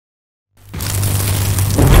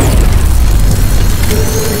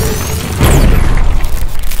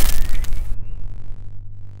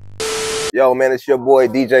Yo, man, it's your boy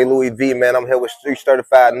DJ LouieV, man. I'm here with Street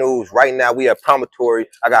Certified News. Right now, we at Promontory.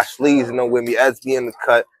 I got SLEAZY in them with me, SB in the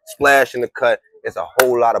cut, Splash in the cut. It's a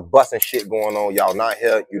whole lot of busting shit going on. Y'all not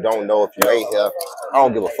here. You don't know if you ain't here. I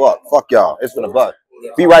don't give a fuck. Fuck y'all. It's gonna bust.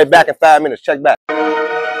 Be right back in 5 minutes. Check back. Pull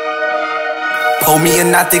me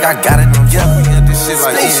and I think I got it together. This shit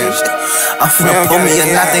like I'm finna pull me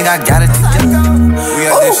and I think I got it together. We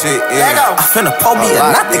got this shit, yeah. I'm finna pull me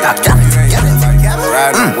and I think I got it together.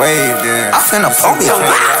 Riding wave, yeah. I'm finna pull me and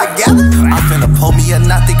together. I'm finna pull me and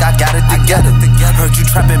I think I got it together. Heard you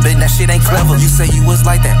trapping, but that shit ain't clever. You say you was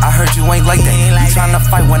like that, I heard you ain't like that. You tryna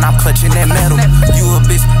fight when I'm clutching that metal. You a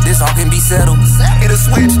bitch, this all can be settled. Hit a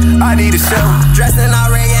switch, I need a shovel. Dressed in all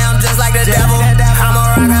red, yeah, I'm just like the devil. I'm a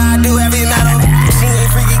rocker, I do heavy metal. She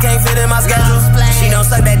ain't freaky, can't fit in my schedule. She don't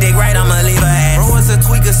suck that dick right, I'ma leave her ass. Bro is a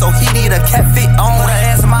tweaker, so he need a cat fit on. Put her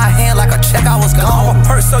ass in my hand like a check, I was gone.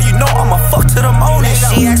 Purse, so you know I'ma fuck to the morning.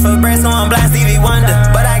 She asked for breast, so I'm blind Stevie Wonder.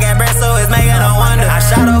 But I got breast, so it's making no wonder. I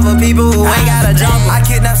shot over people who ain't got a jump. I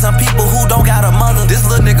kidnap some people who don't got a mother. This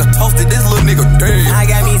little nigga toasted, this little nigga dead. I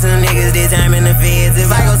got me some niggas determined the feds.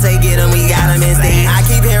 If I go say get him, we got him instead. I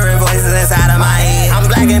keep hearing voices inside of my head. I'm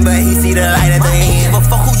blacking, but he see the light at the end. But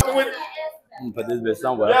fuck who you with? I'm gonna put this bitch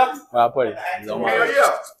somewhere. Yeah. Where I put it? Oh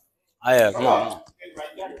yeah, come on.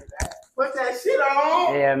 Put that shit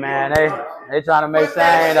on. Yeah, man, they trying to make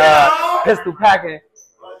saying pistol packing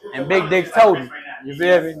and big dicks toting. You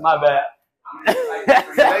feel me? My bad.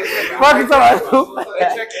 Fuck you talking about?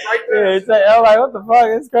 Yeah, I'm like, what the fuck?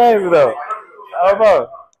 It's crazy though. Oh, bro,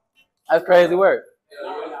 that's crazy work.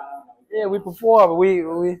 Yeah, we perform, but we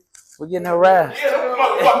getting harassed. Yeah, them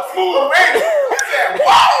motherfucking fool ready.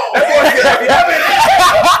 Wow! That boy said,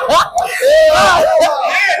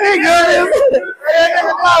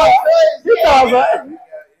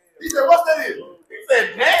 he said, what's that is? He said,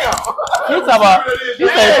 damn. He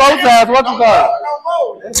said 4 times, what you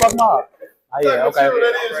call it? Fuck mom. Oh yeah, okay.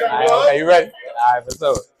 Okay, you ready? Alright, what's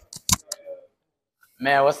up?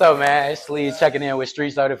 Man, what's up, man? It's SLEAZY checking in with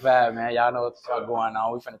Street Certified, man. Y'all know what's going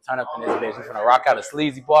on. We finna turn up in this bitch. We finna rock out a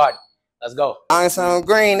SLEAZY party. Let's go. On some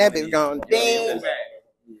green, that bitch gonna ding.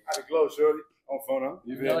 I can glow, shorty. On phone, huh?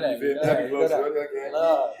 You feel me? Oh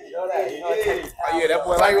yeah, that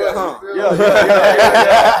boy like it, huh?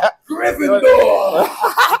 Yeah. Gryffindor.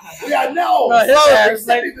 Yeah, I know.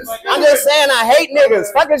 I'm just saying I hate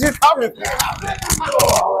niggas. Fuck is you talking about?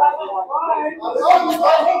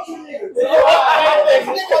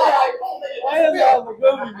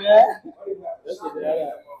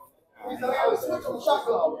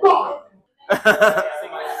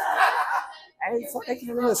 Hey, fuck, they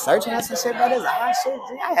came in searching us and shit about this hot shit.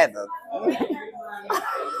 I had to. Yeah,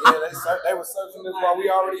 they were searching this while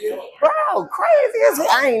we already here. Bro, crazy as hell.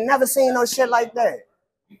 I ain't never seen no shit like that.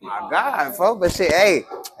 My God, folks, but shit, hey,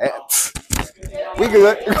 we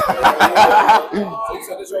good. So you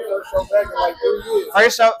said this your first show back in like 3 years?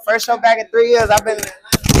 First show back in 3 years. I've been.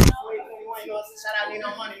 Shout out Neno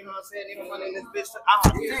Munna, you know what I'm saying? Neno Munna in this bitch.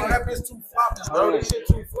 That bitch too floppy, bro. This shit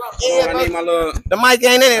too floppy. Yeah, I need my little. The mic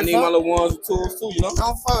ain't in it. I need my little ones and tools too, you know.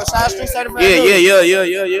 Don't fuck. Shout out Street Certified.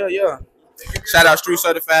 Yeah. Shout out Street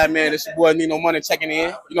Certified, man. This your boy Neno Munna checking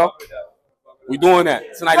in. You know, we doing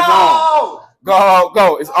that. Tonight is on.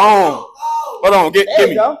 Go. It's on. Hold on. Give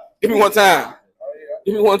me one time.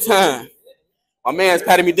 Give me one time. My man's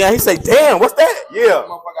patting me down. He say, "Damn, what's that?" Yeah.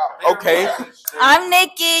 Okay. I'm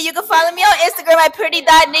Nikki. You can follow me on Instagram at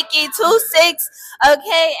pretty.nikki26.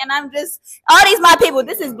 Okay, and I'm just all these my people.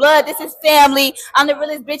 This is blood. This is family. I'm the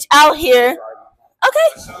realest bitch out here. Okay.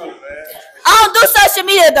 I don't do social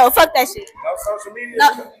media though. Fuck that shit. No social media. No,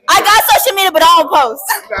 I got social media, but I don't post.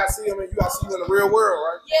 You gotta see him, and you gotta see him in the real world,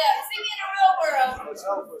 right? Yeah, see me in the real world. For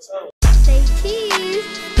sure. SplashGod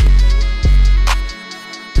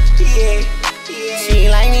Yeah. She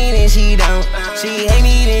like me, then she don't. She hate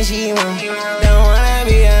me, then she won't. Don't wanna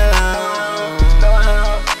be alone.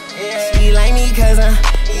 She like me cause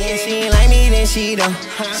yeah, she like me, then she don't.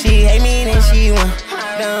 She hate me, then she won't.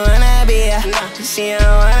 Don't wanna be she don't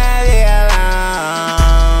wanna be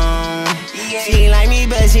alone. She like me,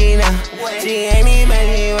 but she don't. She hate me, but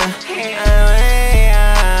she won't. I wanna be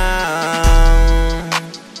alone.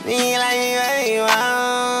 She like me, but she won't.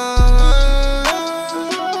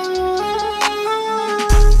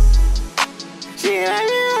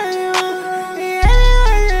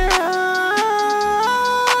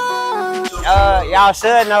 Y'all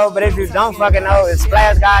should know, but if you don't fucking know, it's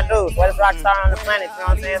SplashGod Duce. What is rock star on the planet? You know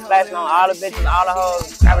what I'm saying? Splashing on all the bitches, all the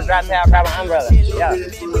hoes. Grab a drop tail, grab an umbrella. Yeah.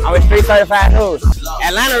 I'm with Street Certified News.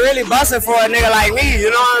 Atlanta really busting for a nigga like me. You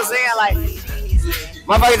know what I'm saying? Like.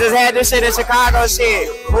 Motherfuckers just had this shit in Chicago shit.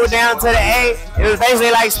 Moved down to the A. It was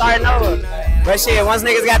basically like starting over. But shit, once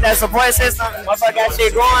niggas got that support system, motherfucker got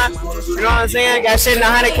shit going. You know what I'm saying? Got shit in the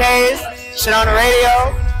 100Ks, shit on the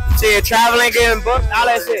radio, shit traveling, getting booked, all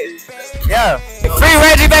that shit. Yeah. Free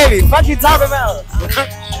Reggie, baby. Fuck you talking about?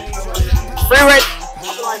 Free Reggie.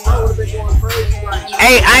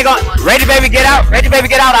 Hey, I ain't gonna. Reggie baby get out. Reggie baby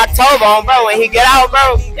get out October, bro. When he get out,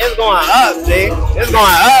 bro, it's going up, G. It's going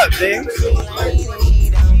up, G.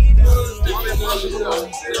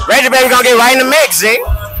 Reggie baby gonna get right in the mix, G.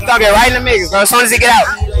 He gonna get right in the mix, bro. As soon as he get out.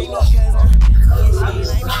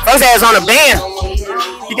 First ass on the band.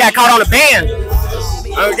 He got caught on the band.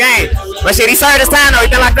 Okay. But shit, he served his time though. He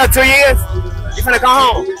been locked up 2 years. He finna go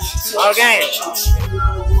home. Okay.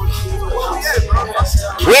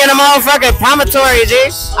 We in the motherfucking promontory, G.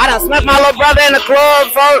 I done smacked my little brother in the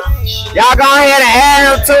club, folks. Y'all go ahead and add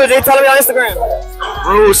him too, G. Tell me on Instagram.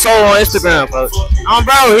 Rude Soul on Instagram, folks.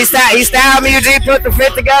 Bro, he styled me, G. Put the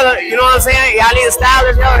fit together. You know what I'm saying? Y'all need a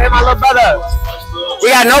stylist, yo. Hit my little brother. We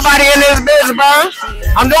got nobody in this bitch, bro.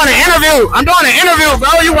 I'm doing an interview.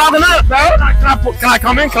 Bro. You walking up, bro. Can I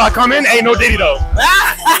come in? Ain't no Diddy though.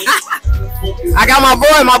 I got my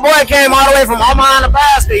boy. My boy came all the way from Omaha,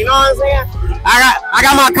 Nebraska. You know what I'm saying? I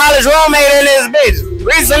got my college roommate in this bitch.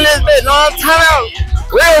 Reese in this bitch. Know what I'm talking about?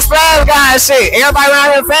 Real SplashGod shit. Everybody around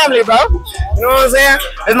here family, bro. You know what I'm saying?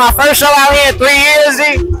 It's my first show out here in 3 years, G.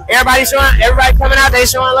 Everybody coming out, they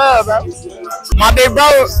showing love, bro. My big bro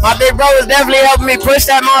is definitely helping me push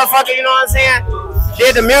that motherfucker. You know what I'm saying?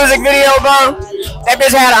 Did the music video, bro. That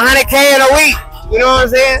bitch had 100K in a week. You know what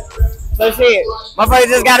I'm saying? So shit,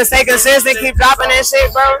 motherfuckers just gotta stay consistent, keep dropping that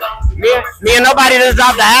shit, bro. Me and nobody just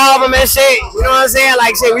dropped the album and shit. You know what I'm saying?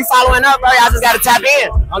 Like shit, we following up, bro. Y'all just gotta tap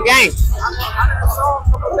in on game.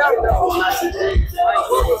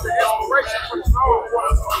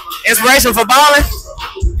 Inspiration for balling?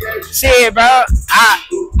 Shit, bro.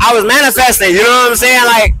 I was manifesting. You know what I'm saying?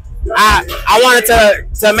 Like I wanted to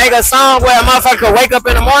make a song where a motherfucker could wake up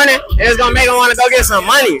in the morning and it's gonna make him want to go get some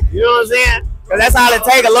money. You know what I'm saying? Cause that's all it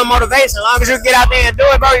takes, a little motivation. As long as you get out there and do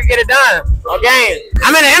it, bro, you get it done. Okay.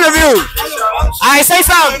 I'm in an interview. All right, say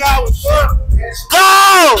something.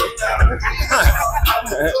 Go!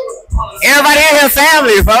 Everybody in here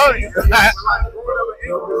family, bro.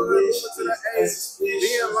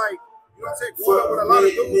 You take growing up with a lot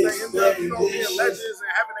of dudes that end up, being legends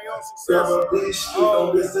and having their own success.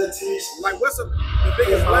 Like, what's the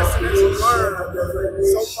biggest lesson that you learned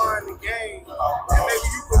so far in the game? And maybe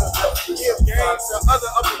you could give game to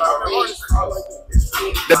other up-and-coming artists.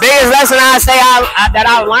 The biggest lesson I say that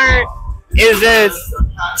I've learned is just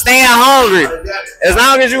staying hungry. As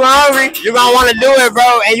long as you're hungry, you're going to want to do it,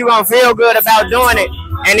 bro, and you're going to feel good about doing it.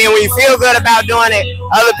 And then when you feel good about doing it,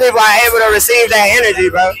 other people are able to receive that energy,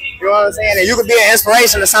 bro. You know what I'm saying? And you could be an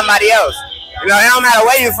inspiration to somebody else. You know, it don't matter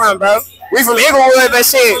where you from, bro. We from Inglewood, but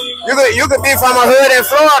shit, you could be from a hood in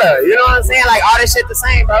Florida. You know what I'm saying? Like, all this shit the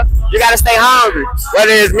same, bro. You got to stay hungry.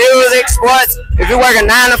 Whether it's music, sports, if you're working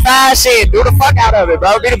 9 to 5, shit, do the fuck out of it,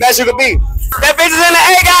 bro. Be the best you could be. That bitch is in the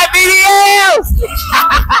A, got BDLs.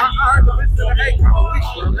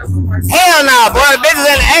 Hell no, boy. The bitches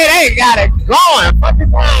in the A, they got it going. Fuck you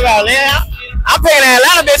talking about, man? I'm picking an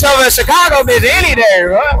Atlanta bitch over a Chicago bitch any day,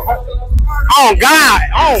 bro. Oh, God.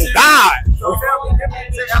 Oh, God.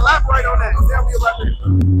 Elaborate on that. Tell me about that.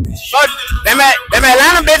 Them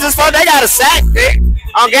Atlanta bitches, folks, they got a sack, bitch.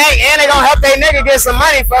 Okay? And they gonna help their nigga get some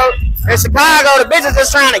money, folks. In Chicago, the bitches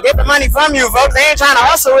just trying to get the money from you, folks. They ain't trying to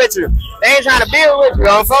hustle with you. They ain't trying to build with you.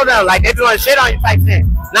 On phone them. Like, they doing shit on you type shit.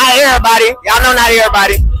 Not everybody. Y'all know not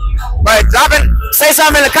everybody. But say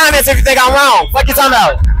something in the comments if you think I'm wrong. Fuck you talking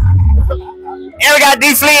about. And we got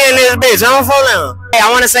D Flea in this bitch. I don't follow him. Hey, I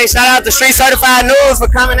want to say shout out to Street Certified News for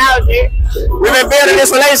coming out, G. We've been building this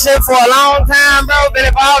relationship for a long time, bro. Been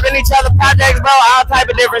involved in each other's projects, bro. All type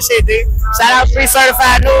of different shit, G. Shout out Street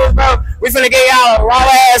Certified News, bro. We finna get y'all raw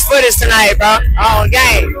ass footage tonight, bro. On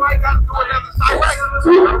game.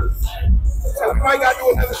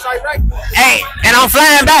 Hey, and I'm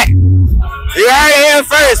flying back. You heard it here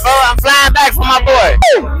first, bro. I'm flying back for my boy.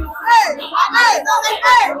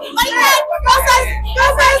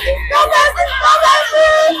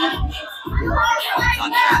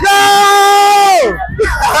 Go!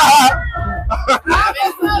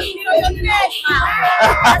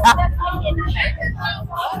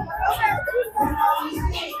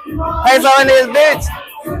 Hey, so in this bitch.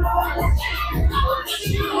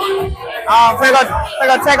 I'm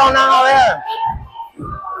gonna take on down over here.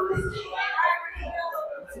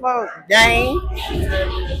 Smoke gang.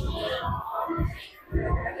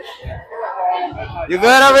 You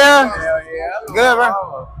good over here? Hell yeah. Good, bro.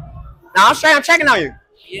 Nah, I'm straight. I'm checking on you.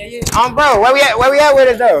 Yeah. Bro, where we at with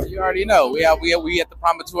it though? You already know. We at the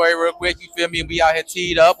promontory real quick. You feel me? We out here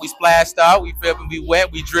teed up. We splashed out. We feel me? We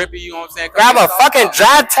wet. We drippy. You know what I'm saying? Grab a fucking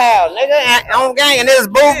dry towel, nigga. On gang, and this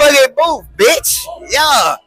booth boogie booth, bitch. Yeah.